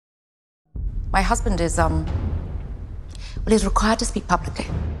My husband is, well, he's required to speak publicly.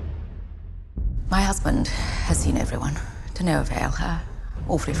 My husband has seen everyone, to no avail.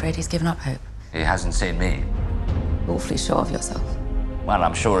 Awfully afraid he's given up hope. He hasn't seen me. Awfully sure of yourself. Well,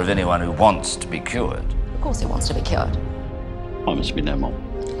 I'm sure of anyone who wants to be cured. Of course he wants to be cured. I must be no more.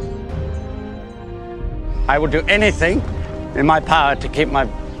 I will do anything in my power to keep my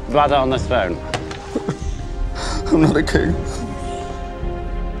brother on the throne. I'm not a king.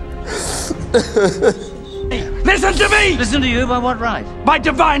 Listen to me! Listen to you by what right? By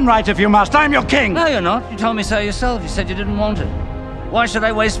divine right, if you must. I'm your king. No, you're not. You told me so yourself. You said you didn't want it. Why should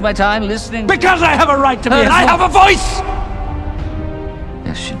I waste my time listening? Because I have a right to be, and I have a voice!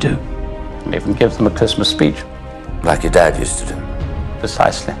 Yes, you do. I even give them a Christmas speech. Like your dad used to do.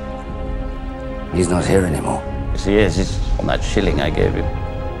 Precisely. He's not here anymore. Yes, he is. He's on that shilling I gave you.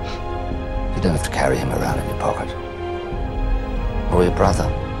 You don't have to carry him around in your pocket. Or your brother.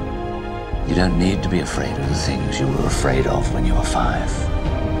 You don't need to be afraid of the things you were afraid of when you were 5.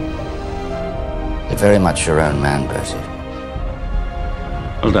 You're very much your own man, Bertie.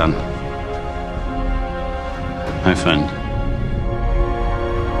 Well done, my friend.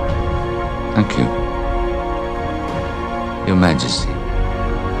 Thank you, Your Majesty.